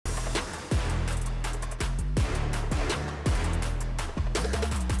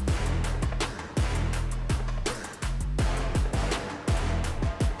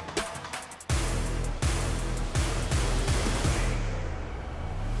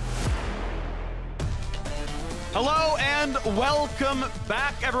Hello and welcome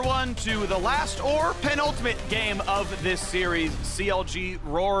back, everyone, to the last or penultimate game of this series. CLG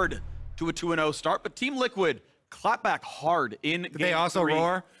roared to a 2-0 start, but Team Liquid clapped back hard in game They also 3.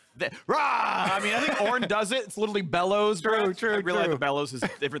 roar? I mean, I think Ornn does it. It's literally bellows. True. I realize the bellows is a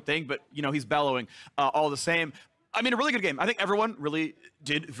different thing, but, you know, he's bellowing all the same. I mean, a really good game. I think everyone really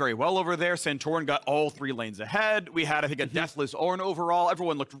did very well over there. Santorin got all 3 lanes ahead. We had, I think, a deathless Ornn overall.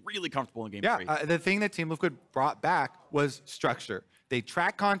 Everyone looked really comfortable in game 3. The thing that Team Liquid brought back was structure. They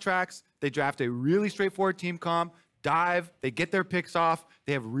track Contractz. They draft a really straightforward team comp, dive. They get their picks off.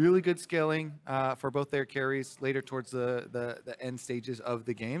 They have really good scaling for both their carries later towards the end stages of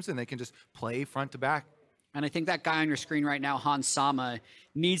the games, and they can just play front to back. And I think that guy on your screen right now, Hans Sama,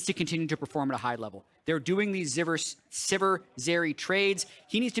 needs to continue to perform at a high level. They're doing these Sivir Zeri trades.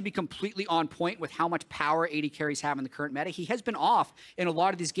 He needs to be completely on point with how much power AD carries have in the current meta. He has been off in a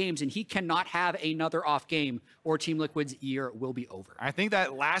lot of these games, and he cannot have another off game or Team Liquid's year will be over. I think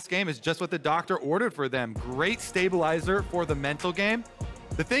that last game is just what the doctor ordered for them. Great stabilizer for the mental game.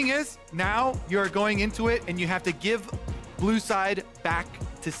 The thing is, now you're going into it, and you have to give blue side back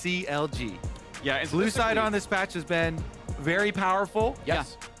to CLG. Yeah, Blue side on this patch has been very powerful.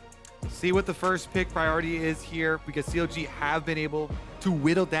 Yes. Yeah. See what the first pick priority is here, because CLG have been able to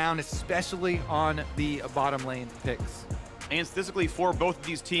whittle down, especially on the bottom lane picks. And statistically, for both of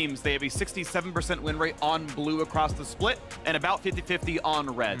these teams, they have a 67% win rate on blue across the split and about 50-50 on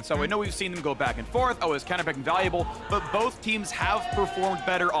red. So I know we've seen them go back and forth. Oh, is counterpick valuable? But both teams have performed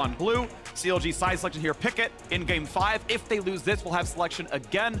better on blue. CLG side selection here, pick it in game 5. If they lose this, we'll have selection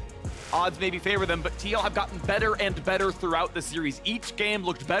again. Odds maybe favor them, but TL have gotten better and better throughout the series. Each game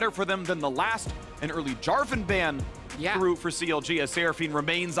looked better for them than the last. An early Jarvan ban through for CLG as Seraphine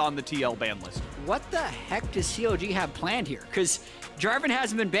remains on the TL ban list. What the heck does CLG have planned here? Because Jarvan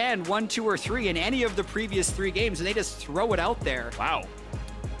hasn't been banned 1, 2, or 3 in any of the previous 3 games, and they just throw it out there. Wow.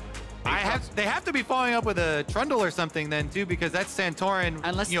 They have to be following up with a Trundle or something then too, because that's Santorin,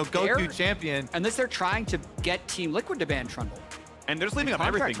 go-to champion. Unless they're trying to get Team Liquid to ban Trundle. And they're just leaving up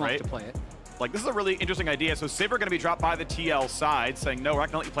everything, right? To play it. Like, this is a really interesting idea. So Sivir going to be dropped by the TL side, saying, no, we're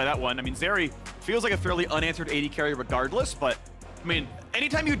not going to let you play that one. I mean, Zeri feels like a fairly unanswered AD carry regardless, but, I mean,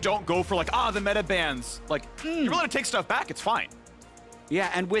 anytime you don't go for, like, the meta bans, like, you're willing to take stuff back, it's fine.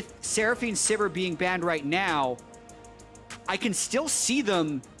 Yeah, and with Seraphine Sivir being banned right now, I can still see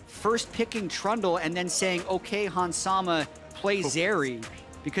them first picking Trundle and then saying, okay, Hans Sama, play Zeri,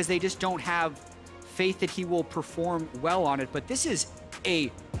 because they just don't have faith that he will perform well on it. But this is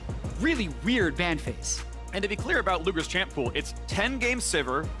a really weird ban phase. And to be clear about Luger's champ pool, it's 10 games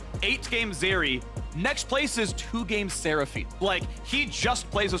Sivir, 8 games Zeri, next place is 2 games Seraphine. Like, he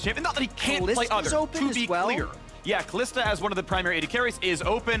just plays those champions. Not that he can't play other, to be clear. Yeah, Kalista as one of the primary AD carries is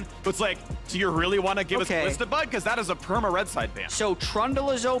open, but it's like, do you really want to give us Kalista, bud? Because that is a perma red side ban. So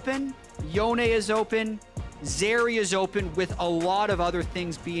Trundle is open, Yone is open, Zeri is open, with a lot of other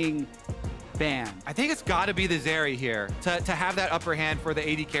things being banned. I think it's got to be the Zeri here to have that upper hand for the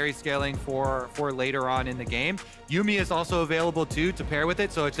AD carry scaling for later on in the game. Yuumi is also available too to pair with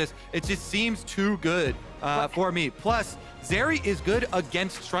it, so it just seems too good for me. Plus, Zeri is good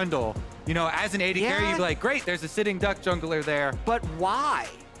against Trundle. You know, as an AD carry, you'd be like, great, there's a sitting duck jungler there. But why?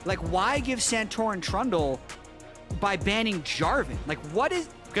 Like, why give Santorin Trundle by banning Jarvan? Like, what is...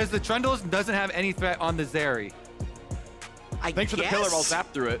 Because the Trundle doesn't have any threat on the Zeri. Thanks for the pillar, I'll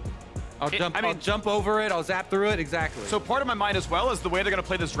zap through it. I'll jump over it, I'll zap through it, exactly. So part of my mind as well is the way they're going to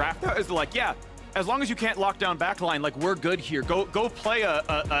play this draft out is they're like, yeah, as long as you can't lock down backline, like, we're good here. Go play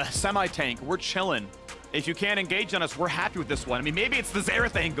a semi-tank, we're chilling. If you can't engage on us, we're happy with this one. I mean, maybe it's the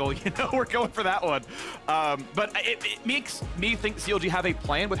Xerath angle, you know, we're going for that one. But it makes me think CLG have a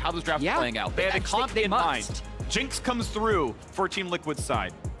plan with how this draft is playing out. They have a comp in mind. Jinx comes through for Team Liquid's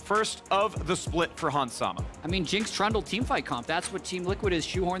side. First of the split for Hans Sama. I mean, Jinx Trundle teamfight comp, that's what Team Liquid is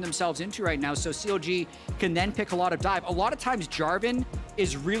shoehorning themselves into right now. So CLG can then pick a lot of dive. A lot of times Jarvan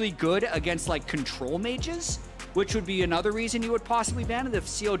is really good against like control mages, which would be another reason you would possibly ban it if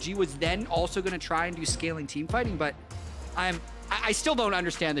CLG was then also going to try and do scaling team fighting. But I still don't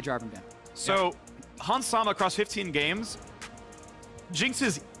understand the Jarvan ban. So Hans Sama across 15 games, Jinx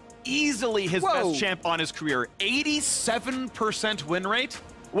is easily his best champ on his career. 87% win rate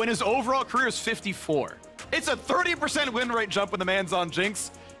when his overall career is 54. It's a 30% win rate jump when the man's on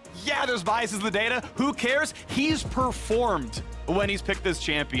Jinx. Yeah, there's biases in the data. Who cares? He's performed when he's picked this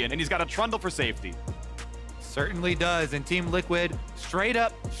champion, and he's got a Trundle for safety. Certainly does. And Team Liquid, straight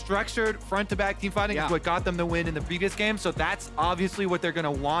up structured front-to-back team fighting is what got them the win in the previous game. So that's obviously what they're going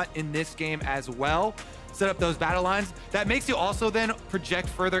to want in this game as well. set up those battle lines. That makes you also then project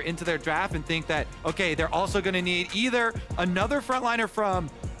further into their draft and think that, okay, they're also going to need either another frontliner from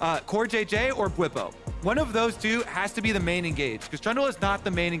CoreJJ or Bwipo. One of those two has to be the main engage, because Trundle is not the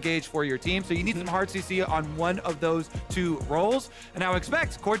main engage for your team, so you need some hard CC on one of those two roles. And I would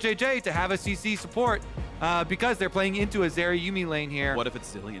expect CoreJJ to have a CC support because they're playing into a Zeri Yuumi lane here. What if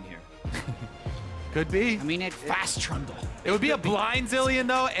it's Zillion here? Could be. I mean, Fast Trundle. It would be a blind Zillion,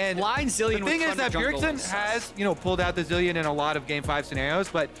 though. And blind Zillion. the thing is that Bjergsen has, you know, pulled out the Zillion in a lot of Game 5 scenarios,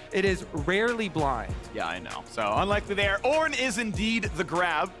 but it is rarely blind. Yeah, I know. So unlikely there. Ornn is indeed the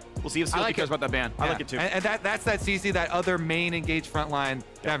grab. We'll see if CLG cares about that ban. I like it too. And that's that CC, that other main engaged front line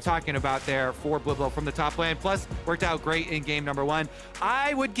that I'm talking about there for Bwipo from the top lane. Plus, worked out great in game number 1.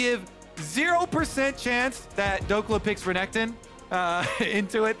 I would give 0% chance that Dhokla picks Renekton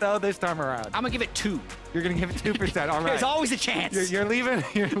into it, though, this time around. I'm going to give it 2. You're going to give it 2%. All right. There's always a chance. You're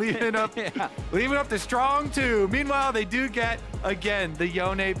leaving up leaving up the strong 2. Meanwhile, they do get, again, the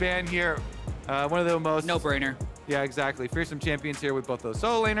Yone ban here. One of the most... No-brainer. Yeah, exactly. Fearsome champions here with both those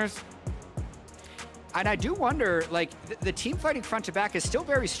solo laners. And I do wonder, like, the team fighting front to back is still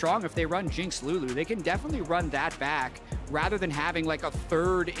very strong if they run Jinx Lulu. They can definitely run that back rather than having, like, a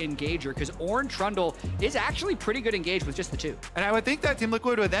third engager, because Ornn Trundle is actually pretty good engaged with just the 2. And I would think that Team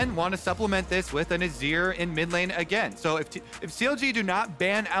Liquid would then want to supplement this with an Azir in mid lane again. So if CLG do not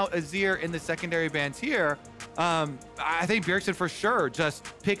ban out Azir in the secondary bans here, I think Bjergsen for sure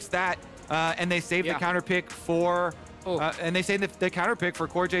just picks that and they save the counter pick for... and they say the counter pick for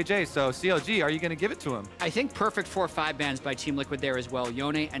CoreJJ. So CLG, are you going to give it to him? I think perfect 4-5 bans by Team Liquid there as well.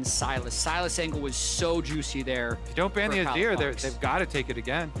 Yone and Sylas. Sylas angle was so juicy there. If you don't ban the Azir, they've got to take it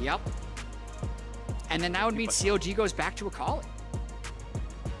again. Yep. And then that would mean CLG goes back to a Akali.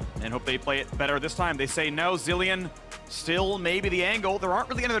 And hope they play it better this time. They say no, Zillion still maybe the angle. There aren't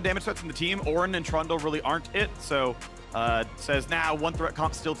really any other damage threats in the team. Ornn and Trundle really aren't it. So says, nah, one threat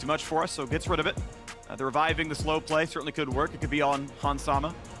comp's still too much for us, so gets rid of it. The reviving the slow play certainly could work. It could be on Hans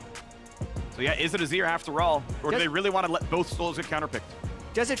Sama. So yeah, is it Azir after all? Or do they really want to let both solos get counterpicked?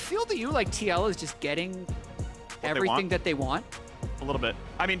 Does it feel to you like TL is just getting everything that they want? A little bit.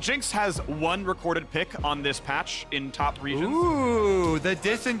 I mean, Jinx has one recorded pick on this patch in top regions. Ooh, the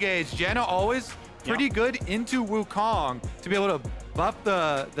disengage. Janna always pretty good into Wukong to be able to buff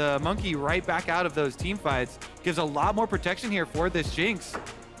the monkey right back out of those team fights. Gives a lot more protection here for this Jinx.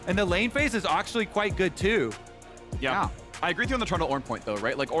 And the lane phase is actually quite good too. Yeah. I agree with you on the Trundle Ornn point though,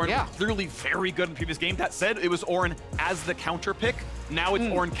 right? Like Ornn was clearly very good in the previous game. That said, it was Ornn as the counter pick. Now it's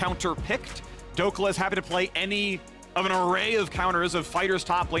Ornn counter picked. Dhokla is happy to play any of an array of counters of fighters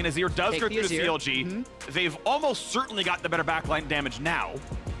top lane. Azir does go through the CLG. They've almost certainly got the better backline damage now.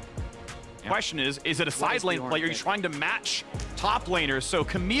 Question is it a side lane play? Are you trying to match top laners? So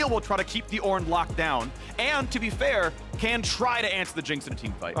Camille will try to keep the Ornn locked down. And to be fair, can try to answer the Jinx in a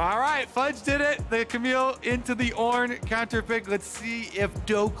team fight. All right, Fudge did it. The Camille into the Ornn counter pick. Let's see if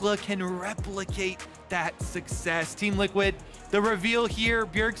Dhokla can replicate that success. Team Liquid, the reveal here,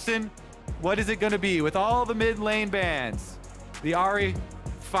 Bjergsen, what is it going to be with all the mid lane bans? The AHri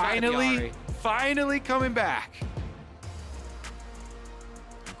finally coming back.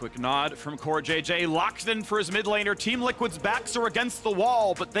 Quick nod from CoreJJ, locked in for his mid laner. Team Liquid's backs are against the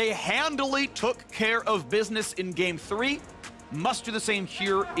wall, but they handily took care of business in game 3. Must do the same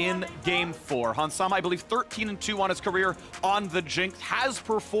here in game 4. Hans Sama, I believe, 13-2 on his career on the Jinx, has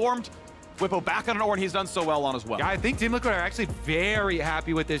performed. Bwipo back on an Ornn he's done so well on as well. Yeah, I think Team Liquid are actually very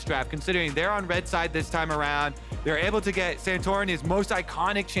happy with this draft, considering they're on red side this time around. They're able to get Santorin, his most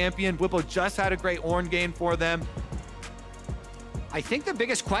iconic champion. Bwipo just had a great Ornn game for them. I think the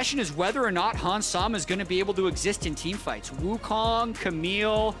biggest question is whether or not Hans Sama is going to be able to exist in team fights. Wukong,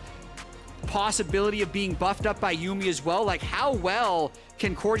 Camille, possibility of being buffed up by Yuumi as well. Like, how well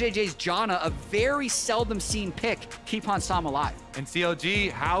can CoreJJ's Janna, a very seldom seen pick, keep Hans Sama alive? And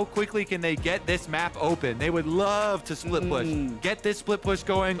CLG, how quickly can they get this map open? They would love to split push. Get this split push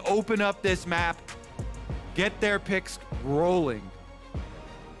going, open up this map, get their picks rolling.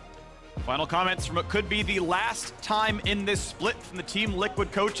 Final comments from what could be the last time in this split from the Team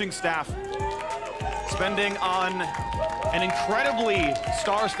Liquid coaching staff. Spending on an incredibly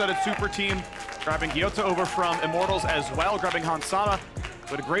star-studded super team, grabbing Gyota over from Immortals as well, grabbing Hans Sama.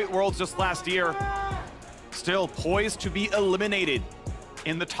 But a great Worlds just last year. Still poised to be eliminated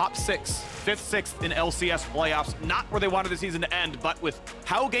in the top 6, 5th, 6th in LCS playoffs. Not where they wanted the season to end, but with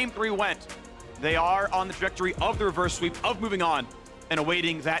how Game 3 went, they are on the trajectory of the reverse sweep, of moving on, and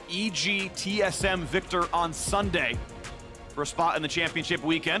awaiting that EG TSM victor on Sunday for a spot in the championship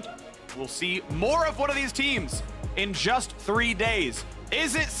weekend. We'll see more of one of these teams in just 3 days.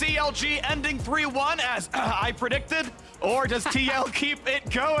 Is it CLG ending 3-1 as I predicted? Or does TL keep it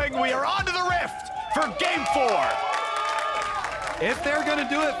going? We are on to the Rift for Game 4. If they're gonna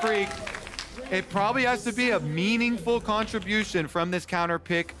do it, Phreak, it probably has to be a meaningful contribution from this counter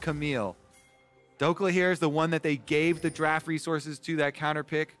pick, Camille. Dhokla here is the one that they gave the draft resources to that counter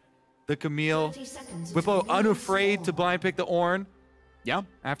pick, the Camille. Bwipo unafraid to blind pick the Ornn. Yeah.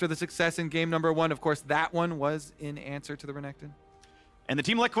 After the success in game number 1, of course, that one was in answer to the Renekton. And the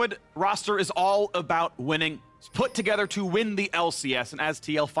Team Liquid roster is all about winning. It's put together to win the LCS. And as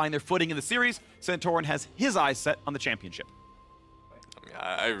TL find their footing in the series, Santorin has his eyes set on the championship.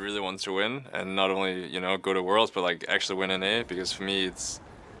 I really want to win, and not only, you know, go to Worlds, but like actually win NA, because for me it's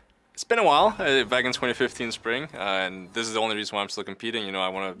been a while, back in 2015 spring, and this is the only reason why I'm still competing. You know, I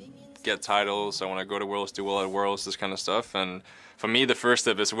want to get titles, I want to go to Worlds, do well at Worlds, this kind of stuff. And for me, the first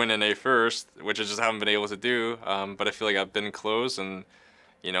step is win NA first, which I just haven't been able to do, but I feel like I've been close, and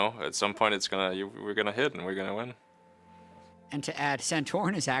you know, at some point we're gonna hit and we're gonna win. And to add,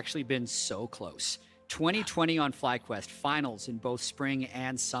 Santorin has actually been so close. 2020 on FlyQuest, finals in both spring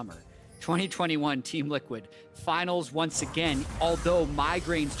and summer. 2021 Team Liquid, finals once again, although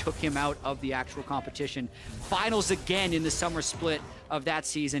migraines took him out of the actual competition. Finals again in the summer split of that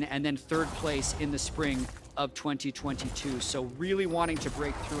season, and then 3rd place in the spring of 2022. So really wanting to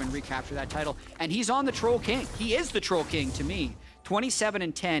break through and recapture that title. And he's on the Troll King. He is the Troll King to me.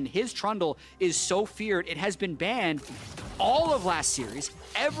 27-10. His Trundle is so feared, it has been banned all of last series,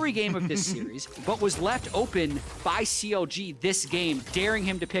 every game of this series, but was left open by CLG this game, daring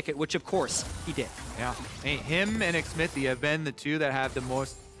him to pick it, which of course he did. Yeah, hey, him and Xmithy have been the two that have the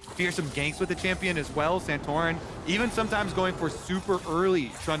most fearsome ganks with the champion as well. Santorin even sometimes going for super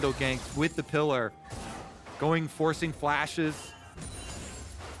early Trundle ganks with the pillar, forcing flashes.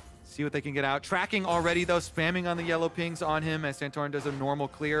 See what they can get out. Tracking already though, spamming on the yellow pings on him as Santorin does a normal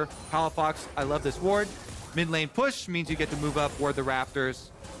clear. Palafox, I love this ward. Mid lane push means you get to move up, ward the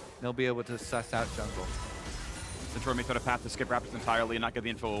Raptors. They'll be able to suss out jungle. Santorin may try to path to skip Raptors entirely and not get the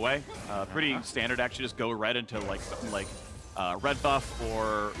info away. Pretty standard actually, just go red into like something like red buff,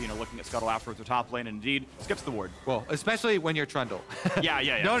 or you know, looking at Scuttle afterwards or top lane, and indeed skips the ward. Well, especially when you're Trundle.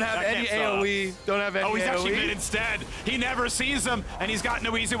 Yeah. Don't have any AoE. Don't have any AoE. Oh, he's actually mid instead. He never sees him, and he's got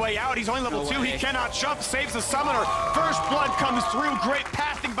no easy way out. He's only level 2. He cannot jump. Saves the summoner. First blood comes through. Great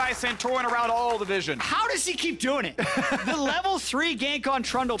pathing by Santorin around all the vision. How does he keep doing it? The level 3 gank on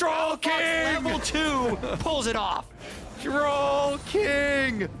Trundle. Troll King! Level 2 pulls it off. Troll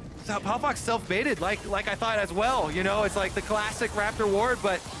King! So Palafox self-baited, like I thought as well. You know, it's like the classic Raptor ward,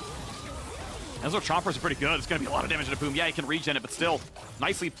 but those choppers are pretty good. It's going to be a lot of damage to Poome. Yeah, he can regen it, but still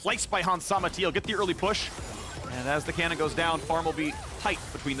nicely placed by Hansama. TL get the early push. And as the cannon goes down, farm will be tight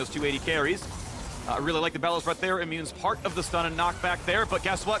between those two AD carries. I really like the bellows right there. Immune's part of the stun and knockback there, but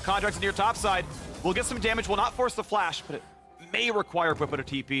guess what? Contractz near top side will get some damage. Will not force the flash, but it may require Bwipo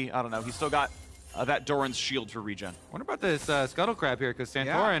to TP. I don't know. He's still got that Doran's shield for regen. Wonder about this Scuttle Crab here, because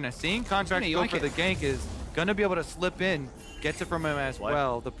Santorin, seeing Contractz go for the gank, is going to be able to slip in, gets it from him as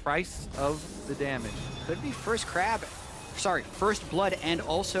well. The price of the damage. Could be first blood and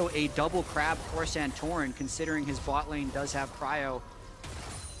also a double crab for Santorin, considering his bot lane does have cryo.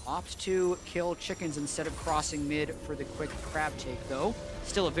 Opts to kill chickens instead of crossing mid for the quick crab take, though.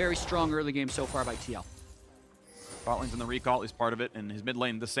 Still a very strong early game so far by TL. Bot lane's in the recall, is part of it, and his mid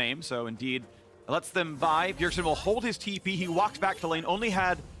lane the same, so indeed lets them buy. Bjergsen will hold his TP. He walked back to lane, only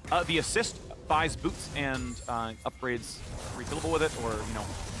had the assist, buys boots and upgrades refillable with it, or, you know,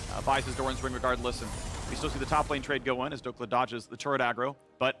 buys his Doran's ring regardless. And we still see the top lane trade go in as Dhokla dodges the turret aggro,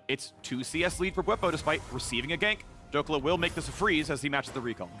 but it's 2 CS lead for Bwipo despite receiving a gank. Dhokla will make this a freeze as he matches the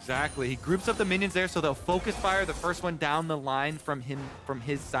recall. Exactly. He groups up the minions there, so they'll focus fire the first one down the line from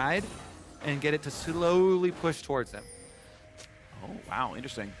his side and get it to slowly push towards him. Oh, wow.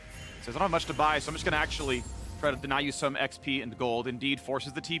 Interesting. Says I don't have much to buy, so I'm just going to actually try to deny you some XP and gold. Indeed,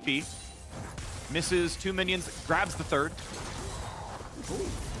 forces the TP. Misses 2 minions, grabs the 3rd.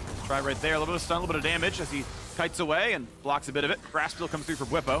 Try right there. A little bit of stun, a little bit of damage as he kites away and blocks a bit of it. Grasp still comes through for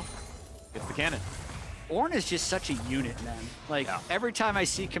Bwipo. Gets the cannon. Ornn is just such a unit, man. Like, every time I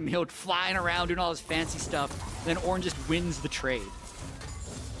see Camille flying around doing all this fancy stuff, then Ornn just wins the trade.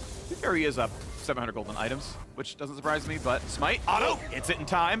 There he is up 700 golden items, which doesn't surprise me, but Smite, auto, hits it in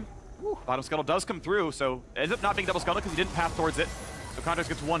time. Bottom Scuttle does come through, so it ends up not being double Scuttle because he didn't path towards it. So Contractz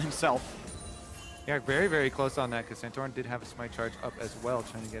gets one himself. Yeah, very, very close on that, because Santorin did have a Smite charge up as well,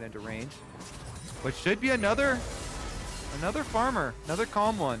 trying to get into range. But should be another farmer, another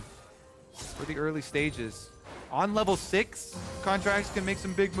calm one for the early stages. On level 6, Contractz can make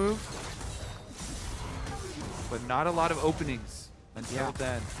some big moves, but not a lot of openings Until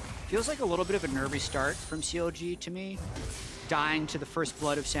then. Feels like a little bit of a nervy start from CLG to me. Dying to the first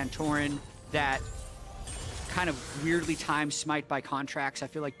blood of Santorin, that kind of weirdly timed smite by Contractz. I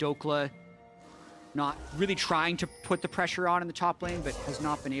feel like Dhokla not really trying to put the pressure on in the top lane, but has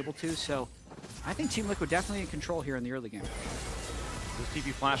not been able to. So I think Team Liquid definitely in control here in the early game. This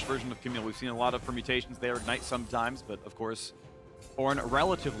TP Flash version of Camille, we've seen a lot of permutations there, Ignite sometimes, but of course, Ornn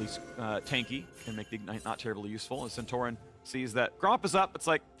relatively tanky, can make the Ignite not terribly useful. As Santorin sees that Gromp is up, it's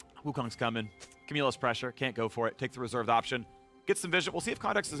like, Wukong's coming. Camille has pressure, can't go for it, take the reserved option. Gets some vision. We'll see if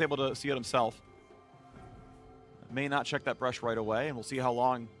Contractz is able to see it himself. May not check that brush right away, and we'll see how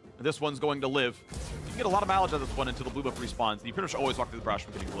long this one's going to live. You can get a lot of mileage out of this one until the blue buff respawns, and you pretty much always walk through the brush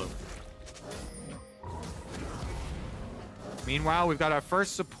when getting blue. Meanwhile, we've got our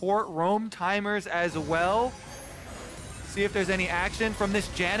first support roam timers as well. See if there's any action from this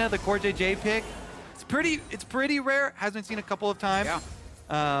Janna, the CoreJJ pick. It's pretty rare. Has been seen a couple of times.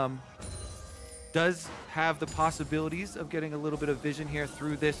 Yeah. Does have the possibilities of getting a little bit of vision here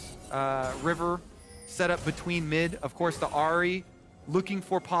through this river setup between mid. Of course, the AHri looking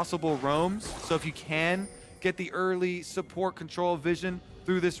for possible roams. So if you can get the early support control vision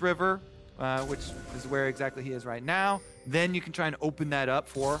through this river, which is where exactly he is right now, then you can try and open that up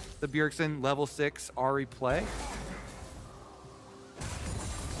for the Bjergsen level 6 AHri play.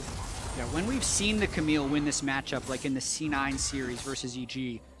 Yeah, when we've seen the Camille win this matchup, like in the C9 series versus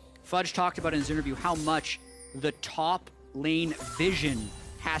EG, Fudge talked about in his interview how much the top lane vision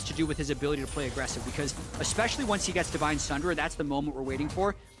has to do with his ability to play aggressive, because especially once he gets Divine Sunderer, that's the moment we're waiting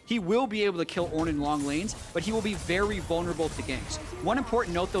for. He will be able to kill Ornn in long lanes, but he will be very vulnerable to ganks. One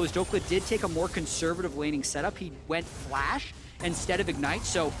important note though is Dhokla did take a more conservative laning setup. He went Flash instead of Ignite,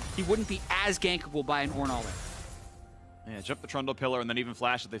 so he wouldn't be as gankable by an Ornn all in. Yeah, jump the Trundle pillar and then even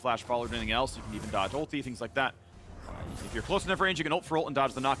Flash if they Flash followed anything else. You can even dodge ulti, things like that. If you're close enough range, you can ult for ult and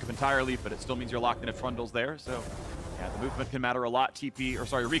dodge the knockup entirely, but it still means you're locked in if Trundle's there. So yeah, the movement can matter a lot.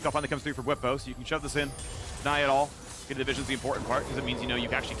 Recall finally comes through for Bwipo, so you can shove this in, deny it all. Get the vision's the important part, because it means you know you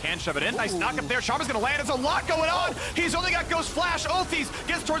actually can shove it in. Nice knockup there. Sharma's gonna land. There's a lot going on. He's only got Ghost Flash, ultis,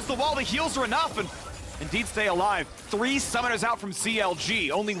 gets towards the wall. The heals are enough, and indeed stay alive. 3 summoners out from CLG.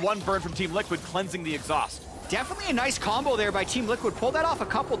 Only 1 burn from Team Liquid, cleansing the exhaust. Definitely a nice combo there by Team Liquid. Pulled that off a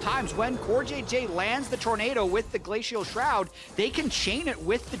couple times. When CoreJJ lands the Tornado with the Glacial Shroud, they can chain it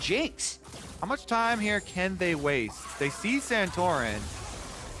with the Jinx. How much time here can they waste? They see Santorin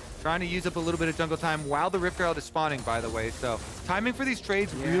trying to use up a little bit of jungle time while the Rift Herald is spawning, by the way. So timing for these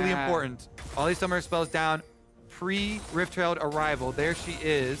trades really important. All these summoner spells down pre-Rift Herald arrival. There she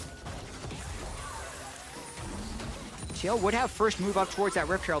is. TL would have first move up towards that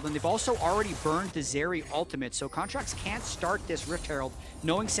Rift Herald, and they've also already burned the Zeri ultimate, so Contractz can't start this Rift Herald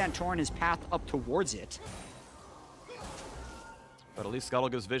knowing Santorin is path up towards it. But at least Scuttle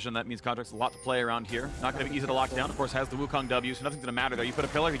gives vision. That means Contractz a lot to play around here. Not going to be easy to lock down. Of course, has the Wukong W, so nothing's going to matter there. You put a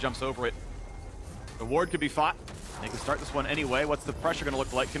pillar, he jumps over it. The ward could be fought. They can start this one anyway. What's the pressure going to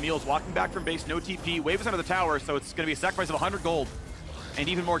look like? Camille's walking back from base, no TP. Wave is under the tower, so it's going to be a sacrifice of 100 gold. And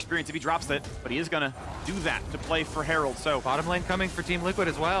even more experience if he drops it, but he is going to do that to play for Herald. So bottom lane coming for Team Liquid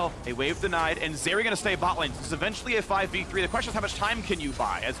as well. A wave denied, and Zeri going to stay bot lane. This is eventually a 5v3. The question is how much time can you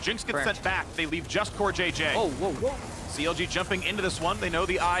buy? As Jinx gets sent back, they leave just CoreJJ. Oh, whoa, whoa. CLG jumping into this one. They know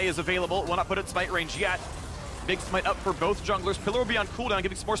the eye is available. Will not put it in smite range yet. Big smite up for both junglers. Pillar will be on cooldown,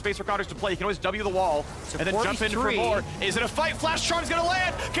 giving some more space for Contractz to play. He can always W the wall and then jump in for more. Is it a fight? Flash Charm's gonna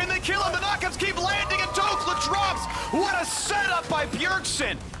land. Can they kill him? The knockups keep landing and Dhokla drops. What a setup by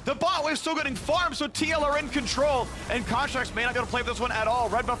Bjergsen. The bot wave's still getting farmed, so TL are in control, and Contractz may not be able to play with this one at all.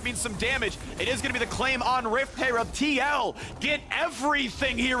 Red buff means some damage. It is going to be the claim on Rift Herald. TL get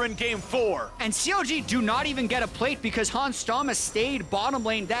everything here in game 4. And CLG do not even get a plate because Hans Stama stayed bottom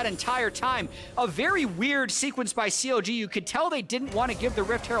lane that entire time. A very weird sequence by CLG. You could tell they didn't want to give the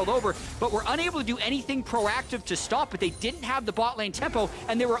Rift Herald over, but were unable to do anything proactive to stop, but they didn't have the bot lane tempo,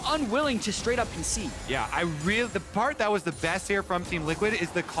 and they were unwilling to straight up concede. Yeah, the part that was the best here from Team Liquid is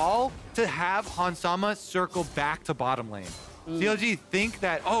the call to have Hansama circle back to bottom lane. CLG think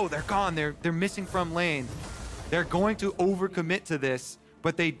that, oh, they're gone, they're missing from lane. They're going to overcommit to this,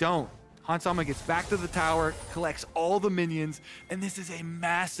 but they don't. Hansama gets back to the tower, collects all the minions, and this is a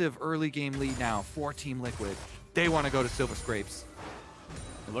massive early game lead now for Team Liquid. They want to go to Silver Scrapes.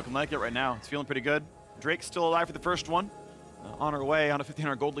 They're looking like it right now. It's feeling pretty good. Drake's still alive for the first one. On her way, on a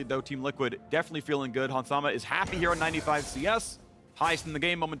 1,500 gold lead though, Team Liquid definitely feeling good. Hansama is happy here on 95 CS. Highest in the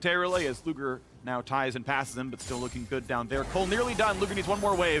game momentarily as Luger now ties and passes him, but still looking good down there. Cole nearly done. Luger needs one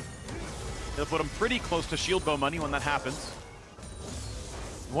more wave. He'll put him pretty close to shield bow money when that happens.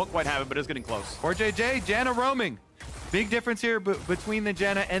 Won't quite have it, but is getting close. CoreJJ, Janna roaming. Big difference here between the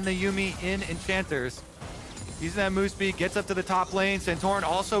Janna and the Yuumi in Enchanters. Using that move speed, gets up to the top lane. Santorin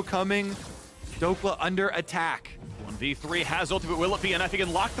also coming. Dhokla under attack. 1v3 has ultimate. Will it be enough? He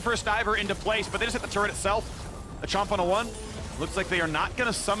can lock the first diver into place, but they just hit the turret itself. A chomp on a 1. Looks like they are not going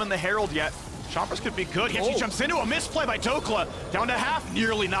to summon the Herald yet. Chompers could be good. He jumps into a misplay by Dhokla. Down to half,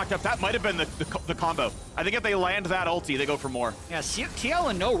 nearly knocked up. That might have been the combo. I think if they land that ulti, they go for more. Yeah,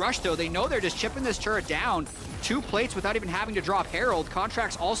 TL in no rush, though. They know they're just chipping this turret down 2 plates without even having to drop Herald.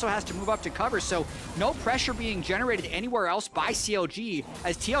 Contractz also has to move up to cover, so no pressure being generated anywhere else by CLG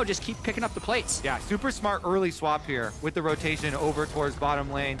as TL just keep picking up the plates. Yeah, super smart early swap here with the rotation over towards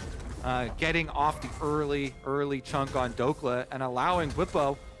bottom lane. Getting off the early chunk on Dhokla and allowing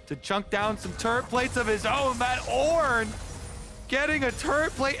Bwipo to chunk down some turret plates of his own. That Ornn getting a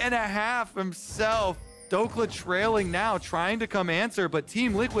turret plate and a half himself. Dhokla trailing now, trying to come answer, but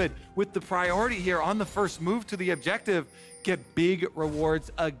Team Liquid with the priority here on the first move to the objective get big rewards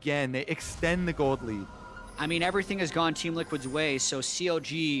again. They extend the gold lead. I mean, everything has gone Team Liquid's way, so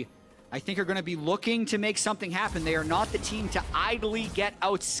CLG, I think, are going to be looking to make something happen. They are not the team to idly get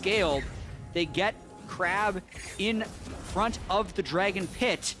outscaled. They get Crab in front of the Dragon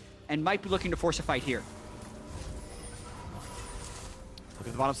Pit and might be looking to force a fight here. Look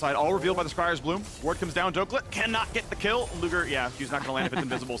at the bottom side, all revealed by the Scryer's Bloom. Ward comes down, Dhokla cannot get the kill. Luger, yeah, he's not going to land if it's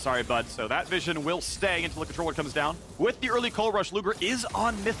invisible. Sorry, bud. So that vision will stay until the controller comes down. With the early Coal Rush, Luger is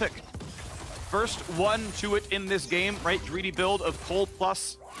on Mythic. First one to it in this game, right? Greedy build of Coal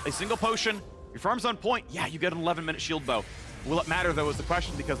plus a single potion. Your farm's on point. Yeah, you get an 11-minute shield bow. Will it matter, though, is the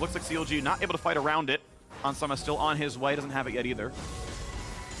question, because looks like CLG not able to fight around it. Hansama still on his way, doesn't have it yet either.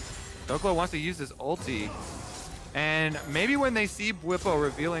 Dhokla wants to use his ulti. And maybe when they see Bwipo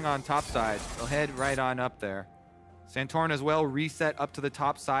revealing on top side, they'll head right on up there. Santorin as well reset up to the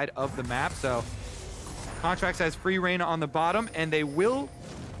top side of the map, so Contractz has free reign on the bottom, and they will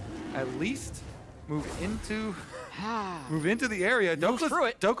at least move into the area.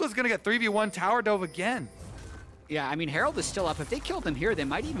 Dhokla's gonna get 3v1 tower dove again. Yeah, I mean, Herald is still up. If they kill them here, they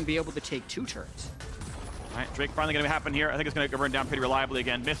might even be able to take 2 turns. All right, Drake finally going to happen here. I think it's going to run down pretty reliably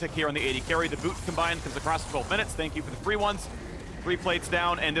again. Mythic here on the AD carry. The boot combined comes across 12 minutes. Thank you for the free ones. 3 plates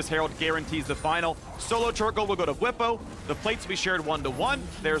down, and this Herald guarantees the final. Solo turret gold will go to Bwipo. The plates will be shared 1-to-1.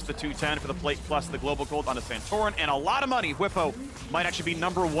 There's the 210 for the plate plus the global gold onto Santorin, and a lot of money. Bwipo might actually be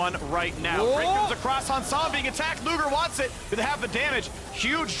 #1 right now. Drake comes across, Hansama being attacked. Luger wants it. Do they have the damage?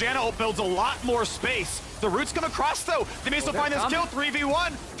 Huge Janna builds a lot more space. The roots come across, though. They may still find this kill.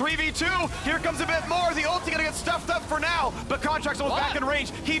 3v1, 3v2. Here comes a bit more. The ulti gonna get stuffed up for now, but Contractz almost back in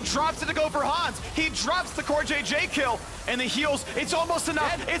range. He drops it to go for Hans. He drops the CoreJJ kill, and the heals. It's almost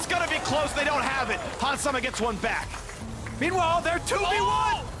enough. It's gonna be close. They don't have it. Hansama gets one back. Meanwhile, they're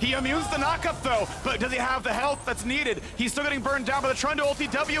 2v1! He immunes the knockup, though, but does he have the health that's needed? He's still getting burned down by the Trundle.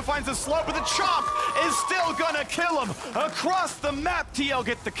 UltiW finds the slow, but the chomp is still gonna kill him. Across the map, TL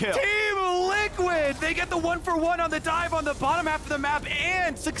get the kill. Team Liquid! They get the 1-for-1 on the dive on the bottom half of the map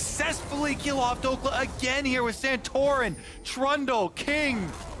and successfully kill off Dhokla again here with Santorin, Trundle,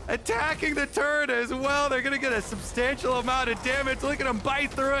 King, attacking the turret as well. They're gonna get a substantial amount of damage. Look at him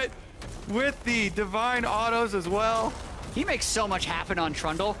bite through it with the divine autos as well. He makes so much happen on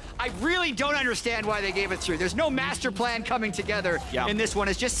Trundle. I really don't understand why they gave it through. There's no master plan coming together in this one.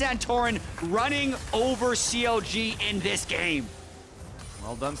 It's just Santorin running over CLG in this game.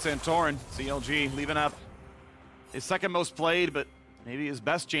 Well done, Santorin. CLG leaving up his second most played, but maybe his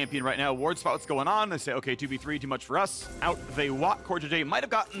best champion right now. Ward spot what's going on. They say, okay, 2v3, too much for us. Out they walk. CoreJJ might have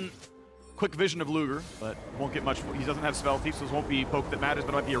gotten quick vision of Luger, but won't get much. He doesn't have spell thief, so this won't be poke that matters,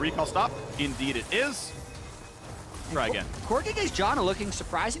 but it might be a recall stop. Indeed it is. Try again. CoreJJ's Janna looking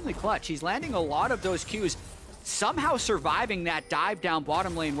surprisingly clutch. He's landing a lot of those Qs, somehow surviving that dive down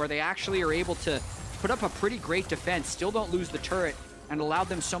bottom lane where they actually are able to put up a pretty great defense, still don't lose the turret, and allowed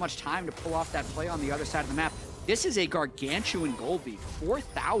them so much time to pull off that play on the other side of the map. This is a gargantuan gold lead,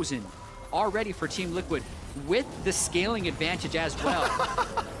 4,000 already for Team Liquid, with the scaling advantage as well.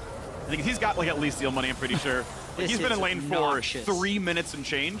 I think he's got like at least steal money, I'm pretty sure. He's been in lane for 3 minutes and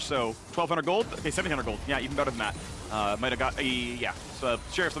change, so 1,200 gold. Okay, 1,700 gold. Yeah, even better than that. Might have got a,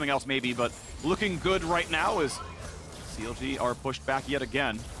 share of something else maybe, but looking good right now is CLG are pushed back yet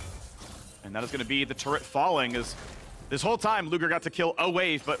again. And that is going to be the turret falling, as this whole time Luger got to kill a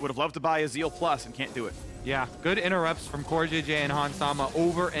wave, but would have loved to buy a Zeal Plus and can't do it. Yeah, good interrupts from CoreJJ and Hansama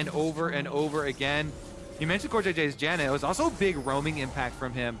over and over and over again. You mentioned CoreJJ's Janna. It was also a big roaming impact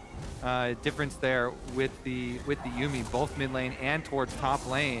from him. Difference there with the Yuumi, both mid lane and towards top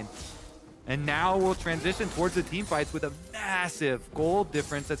lane. And now we'll transition towards the team fights with a massive gold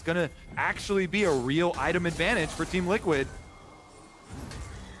difference that's going to actually be a real item advantage for Team Liquid.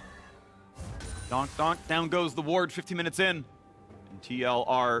 Donk, donk, down goes the ward 15 minutes in. And TL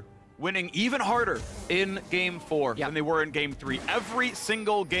are winning even harder in Game 4 than they were in Game 3. Every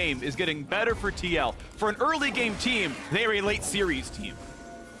single game is getting better for TL. For an early game team, they are a late series team.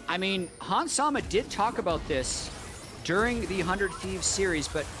 I mean, Hans Sama did talk about this during the 100 Thieves series,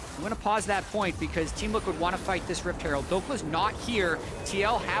 but I'm going to pause that point because Team Liquid want to fight this Rift Herald. Dhokla's not here.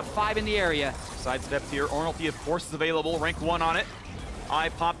 TL have 5 in the area. Sidesteps here. Ornn, of course, is available. Rank 1 on it. Eye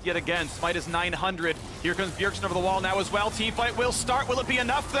popped yet again. Smite is 900. Here comes Bjergsen over the wall now as well. Team fight will start. Will it be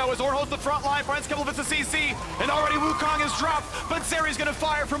enough, though, as Ornn holds the front line? Finds Camille with the CC, and already Wukong is dropped, but Zeri's going to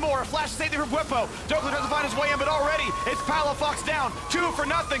fire for more. A flash safety from Bwipo. Dhokla tries to find his way in, but already it's Palafox down. 2 for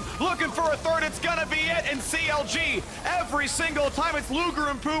nothing. Looking for a third. It's going to be it in CLG. Every single time it's Luger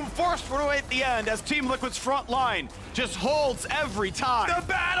and Poome forced for away at the end as Team Liquid's front line just holds every time. The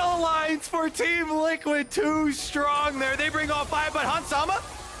battle lines for Team Liquid too strong there. They bring all 5, but Hans Sama?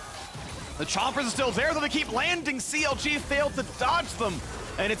 The chompers are still there, though they keep landing. CLG failed to dodge them.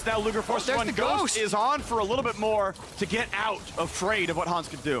 And it's now Luger forced to run. the Ghost Ghost is on for a little bit more to get out, afraid of what Hans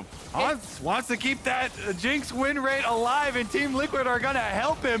could do. Hans wants to keep that Jinx win rate alive, and Team Liquid are going to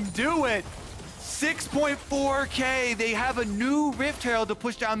help him do it. 6.4K. They have a new Rift Herald to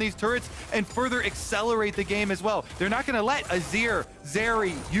push down these turrets and further accelerate the game as well. They're not going to let Azir,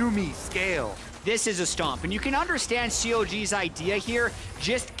 Zeri, Yuumi scale. This is a stomp, and you can understand CLG's idea here.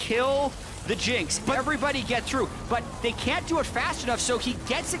 Just kill the Jinx. But everybody get through. But they can't do it fast enough, so he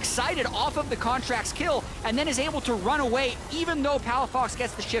gets excited off of the Contractz kill and then is able to run away even though Palafox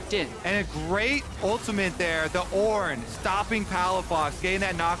gets the shift in. And a great ultimate there. The Ornn stopping Palafox, getting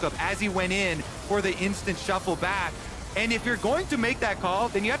that knockup as he went in for the instant shuffle back. And if you're going to make that call,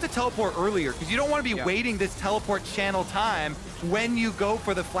 then you have to teleport earlier because you don't want to be waiting this teleport channel time when you go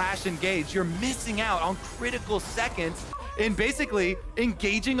for the flash engage. You're missing out on critical seconds in basically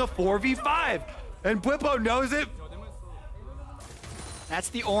engaging a 4v5. And Bwipo knows it. That's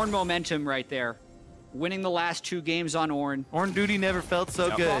the Ornn momentum right there. Winning the last 2 games on Ornn. Ornn duty never felt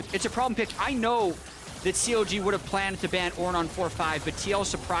so good. It's a problem pick. I know that CLG would have planned to ban Ornn on 4-5, but TL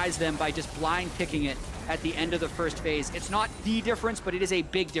surprised them by just blind picking it at the end of the first phase. It's not the difference, but it is a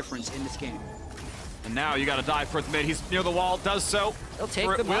big difference in this game. And now you got to dive for the mid. He's near the wall, does so. He'll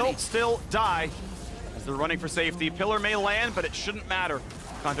take the money. Will still die as they're running for safety. Pillar may land, but it shouldn't matter.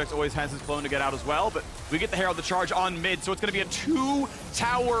 Contractz always has his clone to get out as well, but we get the Herald the charge on mid, so it's going to be a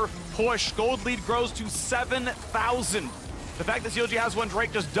 2-tower push. Gold lead grows to 7,000. The fact that CLG has 1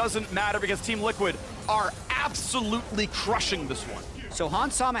 Drake just doesn't matter because Team Liquid are absolutely crushing this one. So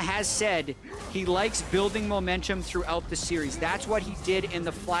Hans Sama has said he likes building momentum throughout the series. That's what he did in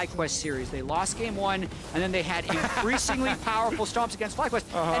the FlyQuest series. They lost game 1, and then they had increasingly powerful stomps against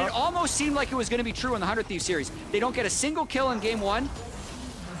FlyQuest. And it almost seemed like it was going to be true in the 100 Thieves series. They don't get a single kill in game 1.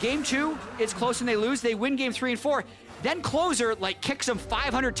 Game 2, it's close and they lose. They win game 3 and 4. Then Closer like kicks them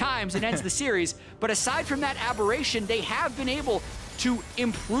 500 times and ends the series. But aside from that aberration, they have been able to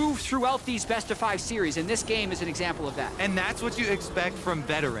improve throughout these best-of-5 series, and this game is an example of that. And that's what you expect from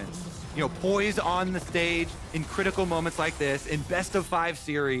veterans. You know, poised on the stage in critical moments like this, in best-of-5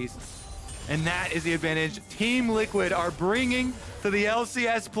 series. And that is the advantage Team Liquid are bringing to the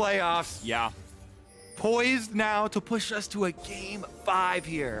LCS playoffs. Yeah. Poised now to push us to a game 5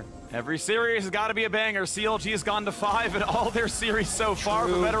 here. Every series has got to be a banger. CLG has gone to 5 in all their series so far,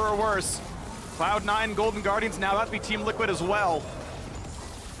 for better or worse. Cloud9, Golden Guardians now have to be Team Liquid as well.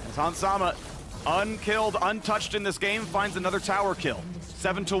 As Hans Sama, unkilled, untouched in this game, finds another tower kill.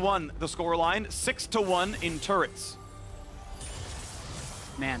 7-1 the scoreline, 6-1 in turrets.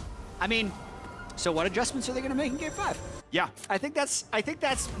 Man, I mean, so what adjustments are they going to make in game 5? Yeah. I think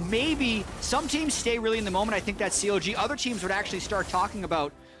that's maybe some teams stay really in the moment. I think that's CLG. Other teams would actually start talking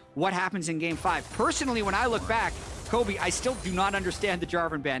about what happens in game 5. Personally, when I look back, Kobe, I still do not understand the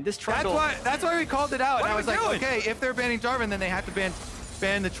Jarvan ban. This Trundle. That's why we called it out. And I was like, doing? okay, if they're banning Jarvan, then they have to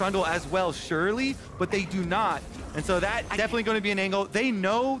ban the Trundle as well, surely, but they do not. And so that's definitely going to be an angle. They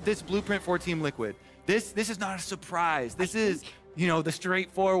know this blueprint for Team Liquid. This is not a surprise. This is, you know, the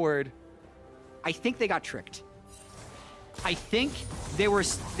straightforward. I think they got tricked. I think they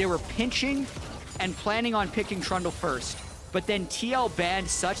were pinching and planning on picking Trundle first, but then TL banned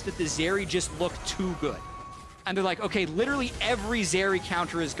such that the Zeri just looked too good. And they're like, okay, literally every Zeri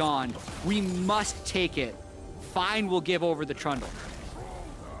counter is gone. We must take it. Fine, we'll give over the Trundle.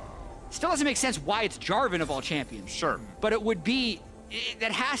 Still doesn't make sense why it's Jarvan of all champions. Sure. But it would be,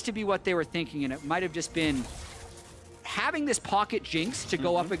 that has to be what they were thinking, and it might have just been having this pocket Jinx to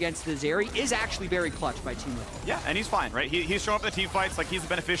go up against the Zeri is actually very clutch by Team Liquid. Yeah, and he's fine, right? He's showing up in the team fights like he's the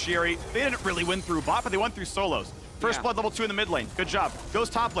beneficiary. They didn't really win through bot, but they won through solos. First blood level 2 in the mid lane. Good job. Goes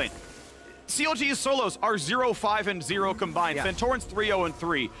top lane. CLG's solos are 0-5 and 0 combined. Santorin's 3-0 and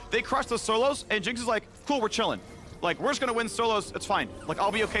 3. They crush the solos, and Jinx is like, cool, we're chilling. Like, we're just gonna win solos, it's fine. Like,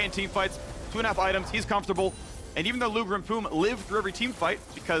 I'll be okay in team fights. 2.5 items, he's comfortable. And even though Luger and Poome live through every team fight,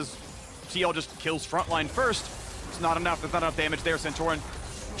 because CL just kills frontline first, it's not enough. There's not enough damage there. Santorin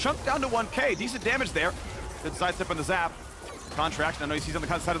chunked down to 1K. Decent damage there. Good sidestep on the zap. Contractz, I know he's on the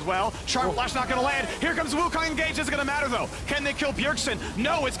cut side as well. Sharp Flash not gonna land. Here comes Wukong engage. It's gonna matter though. Can they kill Bjergsen?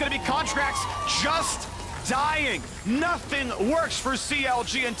 No, it's gonna be Contractz just dying. Nothing works for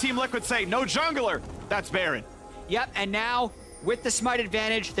CLG, and Team Liquid say, no jungler. That's Baron. Yep, and now with the smite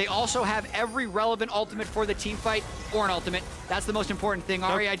advantage, they also have every relevant ultimate for the team fight, or an ultimate. That's the most important thing.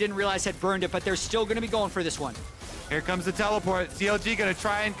 AHri, I didn't realize had burned it, but they're still gonna be going for this one. Here comes the teleport. CLG gonna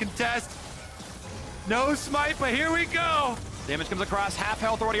try and contest. No smite, but here we go. Damage comes across, half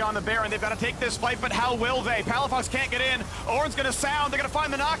health already on the Baron. They've got to take this fight, but how will they? Palafox can't get in. Ornn's gonna sound. They're gonna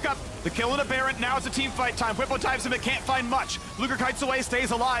find the knockup. The kill in a Baron. Now it's a team fight time. Bwipo dives him, but can't find much. Luger kites away,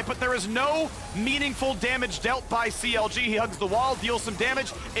 stays alive, but there is no meaningful damage dealt by CLG. He hugs the wall, deals some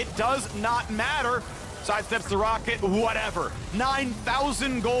damage. It does not matter. Sidesteps the rocket, whatever.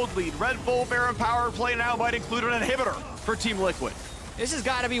 9,000 gold lead. Red Bull Baron power play now might include an inhibitor for Team Liquid. This has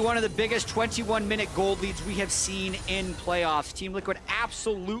got to be one of the biggest 21-minute gold leads we have seen in playoffs. Team Liquid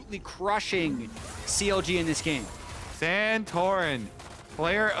absolutely crushing CLG in this game. Santorin,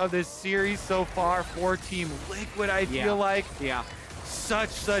 player of this series so far for Team Liquid, I feel like. Yeah.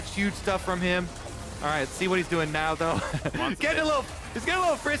 Such huge stuff from him. All right, let's see what he's doing now, though. He's getting a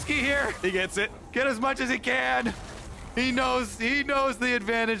little frisky here. He gets it. Get as much as he can. He knows the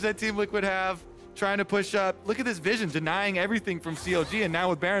advantage that Team Liquid have. Trying to push up. Look at this vision, denying everything from CLG, and now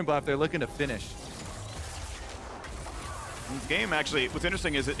with Baron buff, they're looking to finish. In this game, actually, what's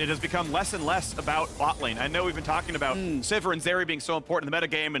interesting is it has become less and less about bot lane. I know we've been talking about Sivir and Zeri being so important in the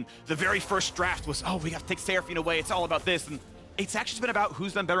metagame, and the very first draft was, oh, we have to take Seraphine away. It's all about this. And it's actually been about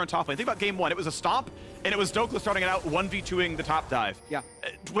who's done better on top lane. Think about game 1. It was a stomp, and it was Dhokla starting it out 1v2ing the top dive. Yeah.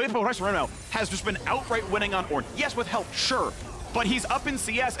 Bwipo has just been outright winning on Ornn. Yes, with help, sure. But he's up in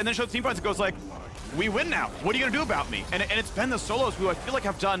CS and then shows team fights and goes like, we win now. What are you gonna do about me? And it's been the solos who I feel like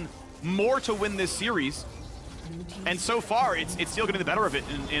have done more to win this series. And so far, it's still getting the better of it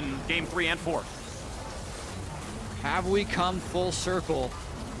in game 3 and 4. Have we come full circle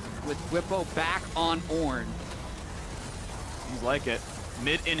with Bwipo back on Ornn? Seems like it.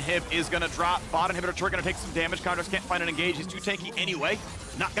 Mid inhib is gonna drop. Bot inhibitor turret gonna take some damage. Contractz can't find an engage. He's too tanky anyway.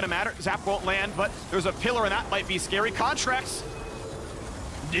 Not gonna matter. Zap won't land, but there's a pillar and that might be scary. Contractz.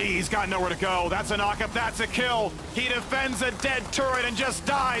 He's got nowhere to go. That's a knockup. That's a kill. He defends a dead turret and just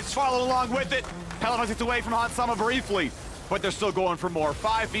dies. Followed along with it. Palafox gets away from Hansama briefly, but they're still going for more.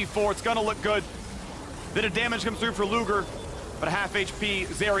 5v4. It's gonna look good. Bit of damage comes through for Luger, but a half HP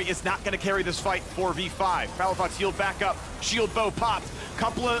Zeri is not gonna carry this fight. 4v5. Palafox healed back up. Shield bow popped.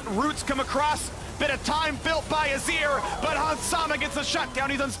 Couple of roots come across. Bit of time built by Azir, but Hansama gets a shutdown.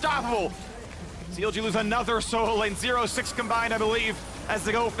 He's unstoppable. CLG lose another solo lane. 0-6 combined, I believe, as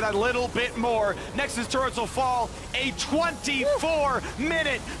they go for that little bit more. Nexus turrets will fall. A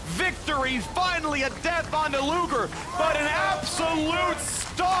 24-minute victory. Finally a death onto Luger, but an absolute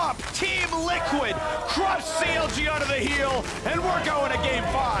stomp. Team Liquid crushed CLG under the heel, and we're going to game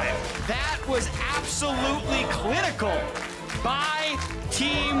 5. That was absolutely clinical by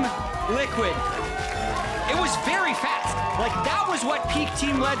Team Liquid. It was very fast. Like, that was what peak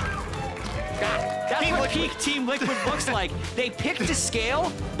Team Led. That's what peak Team Liquid looks like. They pick to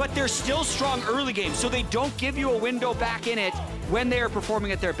scale, but they're still strong early game, so they don't give you a window back in it when they are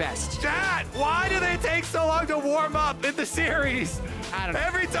performing at their best. Jatt, why do they take so long to warm up in the series? I don't know.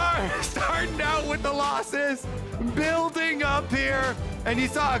 Every time, starting out with the losses, building up here, and you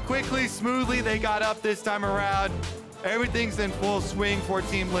saw how quickly, smoothly they got up this time around. Everything's in full swing for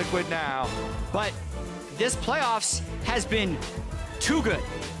Team Liquid now. But this playoffs has been too good.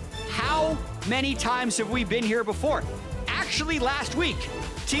 How many times have we been here before? Actually, last week,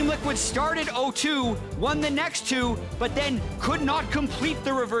 Team Liquid started 0-2, won the next 2, but then could not complete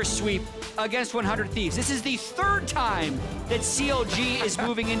the reverse sweep against 100 Thieves. This is the 3rd time that CLG is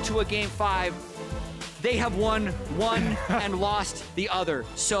moving into a game 5. They have won one and lost the other.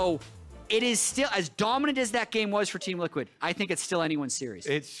 So it is still, as dominant as that game was for Team Liquid, I think it's still anyone's series.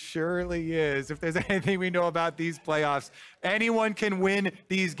 It surely is. If there's anything we know about these playoffs, anyone can win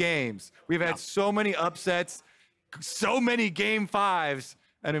these games. We've had so many upsets, so many game 5s,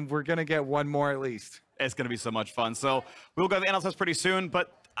 and we're going to get one more at least. It's going to be so much fun. So we'll go to the analysis pretty soon,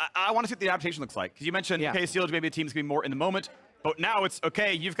 but I want to see what the adaptation looks like. Because you mentioned, okay, CLG maybe a team's going to be more in the moment, but now it's,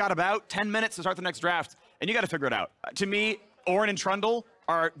 okay, you've got about 10 minutes to start the next draft, and you got to figure it out. To me, Ornn and Trundle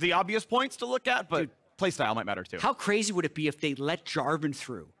are the obvious points to look at, but playstyle might matter too. How crazy would it be if they let Jarvan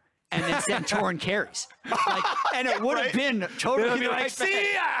through and then Santorin carries? Like, and it would have been totally like,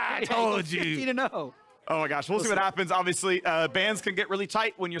 see, I told you. 50-0. Oh my gosh, we'll see what happens. Obviously, bans can get really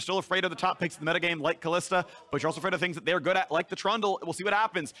tight when you're still afraid of the top picks in the metagame, like Kalista, but you're also afraid of things that they're good at, like the Trundle. We'll see what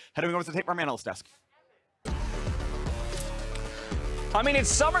happens. Heading over to the Tape Farm analyst desk. I mean, it's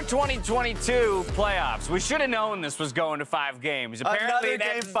summer 2022 playoffs. We should have known this was going to 5 games. Apparently,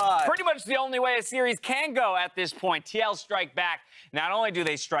 that's pretty much the only way a series can go at this point. TL strike back. Not only do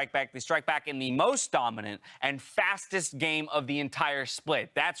they strike back in the most dominant and fastest game of the entire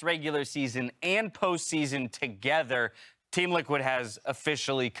split. That's regular season and postseason together. Team Liquid has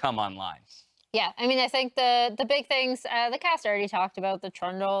officially come online. Yeah, I mean, I think the big things, the cast already talked about the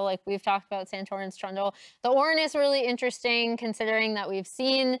Trundle, like we've talked about Santorin's Trundle. The Ornn is really interesting considering that we've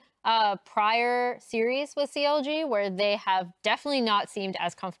seen prior series with CLG where they have definitely not seemed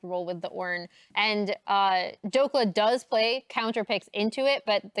as comfortable with the Ornn. And Dhokla does play counter picks into it,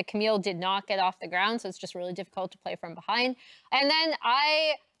 but the Camille did not get off the ground, so it's just really difficult to play from behind. And then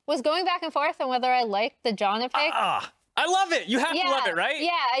I was going back and forth on whether I liked the Janna pick. I love it. You have to love it, right?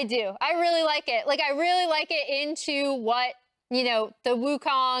 Yeah, I do. I really like it. Like, I really like it into what, you know, the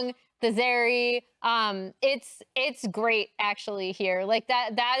Wukong, the Zeri. It's great, actually, here. Like,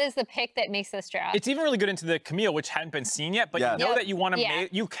 that is the pick that makes this draft. It's even really good into the Camille, which hadn't been seen yet, but you know that you want to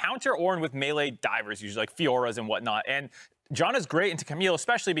you counter Ornn with melee divers, usually like Fioras and whatnot. And Janna's great into Camille,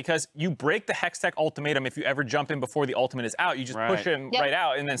 especially because you break the Hextech ultimatum if you ever jump in before the ultimate is out. You just push him right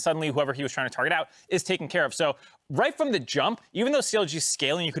out, and then suddenly whoever he was trying to target out is taken care of. So right from the jump, even though CLG's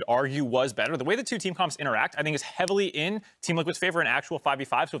scaling, you could argue, was better, the way the two team comps interact, I think, is heavily in Team Liquid's favor in actual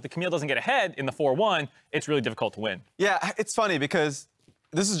 5v5. So if the Camille doesn't get ahead in the 4-1, it's really difficult to win. Yeah, it's funny because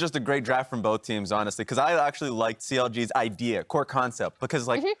this is just a great draft from both teams, honestly, because I actually liked CLG's idea, core concept, because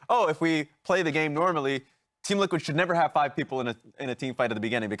like, oh, if we play the game normally, Team Liquid should never have 5 people in a team fight at the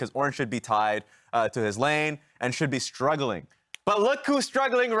beginning because Ornn should be tied to his lane and should be struggling. But look who's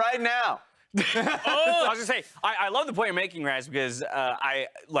struggling right now. I was gonna say, I love the point you're making, Raz, because I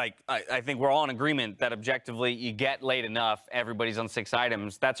think we're all in agreement that objectively, you get late enough, everybody's on 6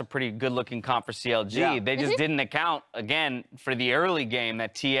 items. That's a pretty good-looking comp for CLG. Yeah. They just didn't account, again, for the early game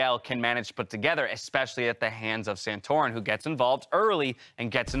that TL can manage to put together, especially at the hands of Santorin, who gets involved early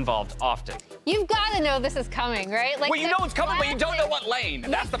and gets involved often. You've got to know this is coming, right? Like, well, you know it's coming, but you don't know what lane.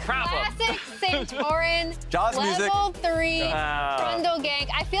 That's the problem. Classic Santorin, level 3, Trundle gank.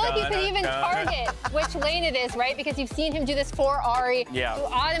 I feel like you could even target which lane it is, right? Because you've seen him do this for AHri, who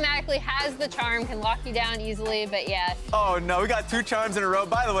automatically has the charm, can lock you down easily, but yeah. Oh no, we got 2 charms in a row.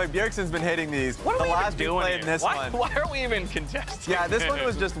 By the way, Bjergsen's been hitting these. What are we even doing here? This one. Why are we even contesting? Yeah, this one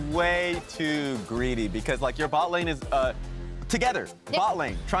was just way too greedy because like your bot lane is together, bot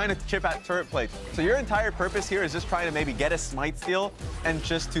lane, trying to chip at turret plates. So your entire purpose here is just trying to maybe get a smite steal and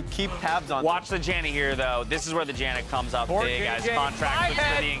just to keep tabs on. Watch the Janna here, though. This is where the Janna comes up big as Contractz looks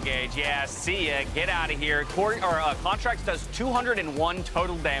for the engage. Yeah, see ya. Get out of here. Contractz does 201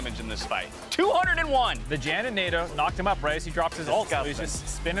 total damage in this fight. 201! The Janna NATO knocked him up right as he drops his ult. So he's just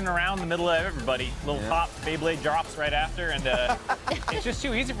spinning around the middle of everybody. Little pop, Beyblade drops right after, and it's just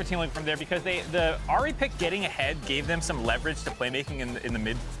too easy for Team Liquid from there because the AHri pick getting ahead gave them some leverage to playmaking in the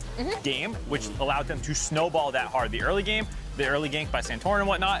mid game, which allowed them to snowball that hard. The early game, the early gank by Santorin and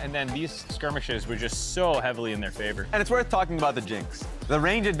whatnot, and then these skirmishes were just so heavily in their favor. And it's worth talking about the Jinx. The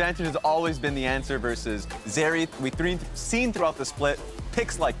range advantage has always been the answer versus Zeri. We've seen throughout the split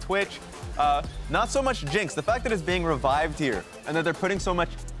picks like Twitch. Not so much Jinx. The fact that it's being revived here and that they're putting so much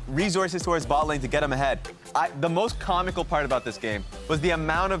resources towards bot lane to get him ahead. The most comical part about this game was the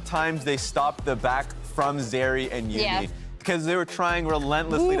amount of times they stopped the back from Zeri and Yuumi. Yeah. Because they were trying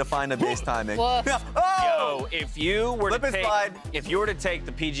relentlessly to find a base timing. Yo, if you were to take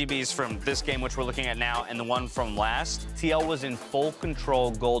the PGBs from this game, which we're looking at now, and the one from last, TL was in full control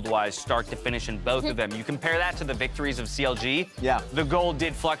gold-wise, start to finish in both of them. You compare that to the victories of CLG, the gold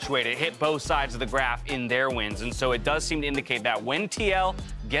did fluctuate. It hit both sides of the graph in their wins, and so it does seem to indicate that when TL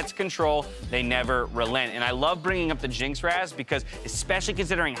gets control, they never relent. And I love bringing up the Jinx, Raz, because especially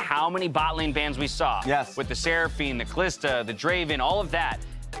considering how many bot lane bans we saw with the Seraphine, the Kalista, the Draven, all of that,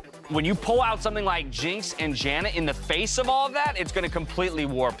 when you pull out something like Jinx and Janna in the face of all of that, it's going to completely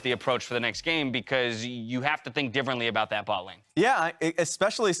warp the approach for the next game because you have to think differently about that bot lane. Yeah,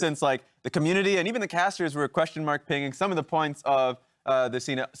 especially since like the community and even the casters were question mark pinging some of the points of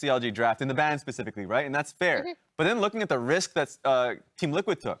the CLG draft, in the ban specifically, right? And that's fair. But then looking at the risk that Team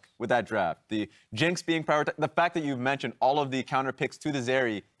Liquid took with that draft, the Jinx being prioritized, the fact that you've mentioned all of the counter picks to the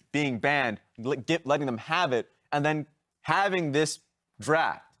Zeri being banned, letting them have it, and then having this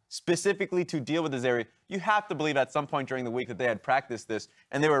draft specifically to deal with the Zeri, you have to believe at some point during the week that they had practiced this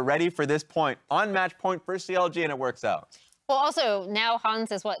and they were ready for this point, on match point for CLG, and it works out. Well, also, now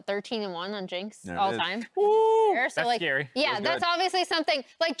Hans is, what, 13-1 on Jinx all time? Ooh, so, that's like, scary. Yeah, that's obviously something,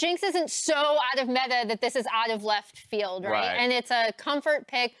 like, Jinx isn't so out of meta that this is out of left field, right? And it's a comfort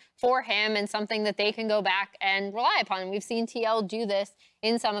pick for him and something that they can go back and rely upon. We've seen TL do this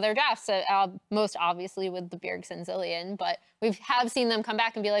in some of their drafts, most obviously with the Bjergsen Zillion, but we have seen them come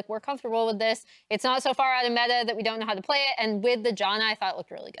back and be like, we're comfortable with this. It's not so far out of meta that we don't know how to play it. And with the Janna, I thought it looked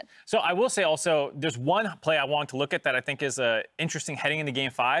really good. So I will say also, there's one play I want to look at that I think is interesting heading into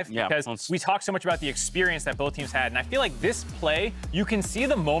Game 5, because we talked so much about the experience that both teams had. And I feel like this play, you can see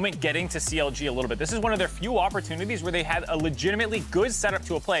the moment getting to CLG a little bit. This is one of their few opportunities where they had a legitimately good setup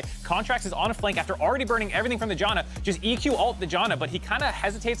to a play. Contractz is on a flank after already burning everything from the Janna, just EQ ult the Janna, but he kind of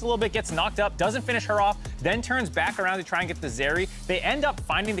hesitates a little bit, gets knocked up, doesn't finish her off, then turns back around to try and get the Zeri. They end up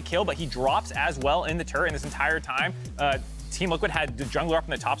finding the kill, but he drops as well in the turret in this entire time. Team Liquid had the jungler up on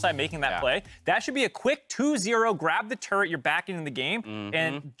the top side making that play. That should be a quick 2-0, grab the turret, you're back into the game.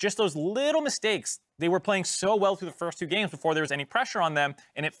 And just those little mistakes, they were playing so well through the first 2 games before there was any pressure on them.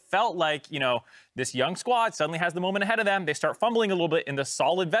 And it felt like, you know, this young squad suddenly has the moment ahead of them. They start fumbling a little bit, and the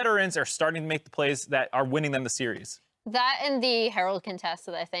solid veterans are starting to make the plays that are winning them the series. That and the Herald contest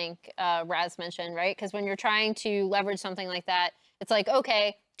that I think Raz mentioned, right? Because when you're trying to leverage something like that, it's like,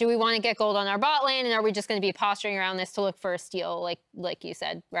 okay, do we want to get gold on our bot lane, and are we just going to be posturing around this to look for a steal, like you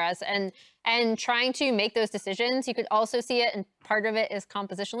said, Raz? And trying to make those decisions, you could also see it, and part of it is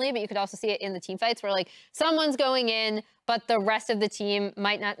compositionally, but you could also see it in the team fights where, like, someone's going in, but the rest of the team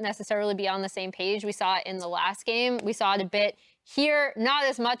might not necessarily be on the same page. We saw it in the last game. We saw it a bit here, not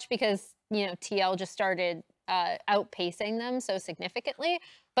as much because, you know, TL just started outpacing them so significantly.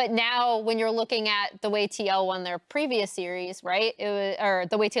 But now when you're looking at the way TL won their previous series, right? It was, or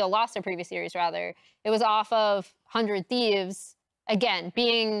the way TL lost their previous series, rather, it was off of 100 Thieves, again,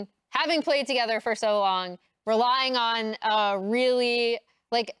 having played together for so long, relying on really,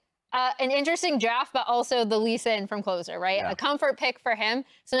 like, an interesting draft, but also the Lee Sin from Closer, right? Yeah. A comfort pick for him.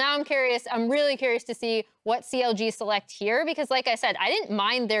 So now I'm really curious to see what CLG select here, because like I said, I didn't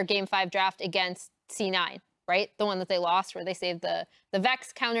mind their Game 5 draft against C9. Right? The one that they lost where they saved the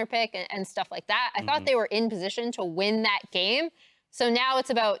Vex counter pick and stuff like that. I thought they were in position to win that game. So now it's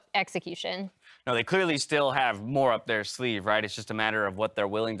about execution. No, they clearly still have more up their sleeve, right? It's just a matter of what they're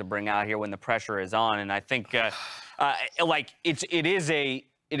willing to bring out here when the pressure is on. And I think, like, it is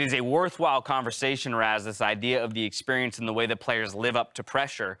a worthwhile conversation, Raz, this idea of the experience and the way that players live up to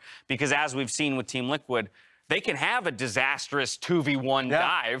pressure. Because as we've seen with Team Liquid, they can have a disastrous 2v1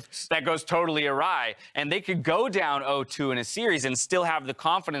 dive that goes totally awry, and they could go down 0-2 in a series and still have the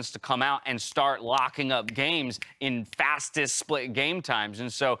confidence to come out and start locking up games in fastest split game times.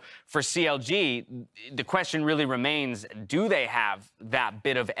 And so for CLG, the question really remains, do they have that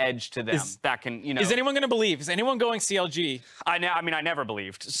bit of edge to them that can, you know... Is anyone going to believe? Is anyone going CLG? I mean, I never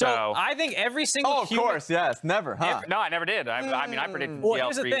believed. So I think every single of course, yes. Never, huh? No, I never did. I mean, I predicted well, TL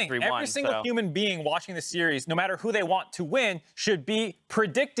here's the thing. 3-1. Every single human being watching the series, no matter who they want to win, should be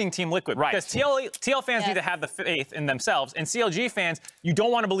predicting Team Liquid. Right. Because TL fans need to have the faith in themselves, and CLG fans, you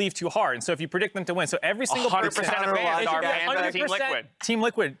don't want to believe too hard. And so if you predict them to win, so every single 100% of fans are fans of Team Liquid. Team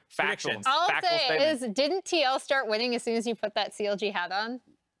Liquid predictions. All I'll say is, didn't TL start winning as soon as you put that CLG hat on?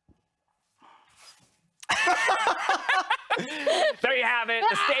 There you have it.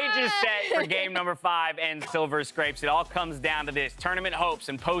 The stage is set for game number 5 and Silver Scrapes. It all comes down to this. Tournament hopes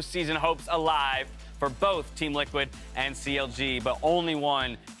and postseason hopes alive for both Team Liquid and CLG, but only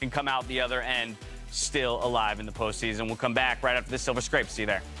one can come out the other end still alive in the postseason. We'll come back right after this Silver Scrapes. See you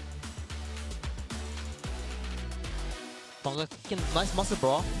there. Nice muscle,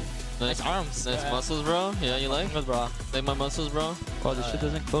 bro. Nice arms. Nice muscles, bro. Yeah, you like? Good, bro. Like my muscles, bro. Oh, this shit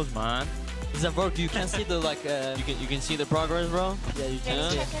doesn't close, man. Does that work? You can see the you can see the progress, bro. Yeah, you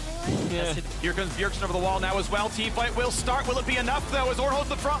can. Yeah. Here comes Bjergsen over the wall now as well. Team fight will start. Will it be enough though? As Ornn holds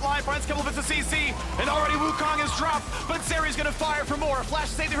the front line, finds Camille with the CC, and already Wukong is dropped. But Zeri's gonna fire for more. Flash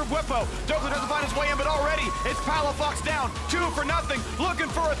safety from Bwipo. Dhokla doesn't find his way in, but already it's Palafox down 2-0. Looking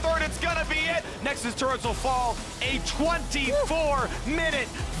for a third. It's gonna be it. Nexus turrets will fall. A 24-minute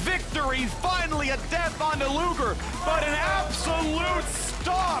victory. Finally a death onto Luger, but an absolute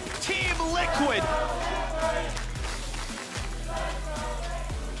stop. Team Liquid.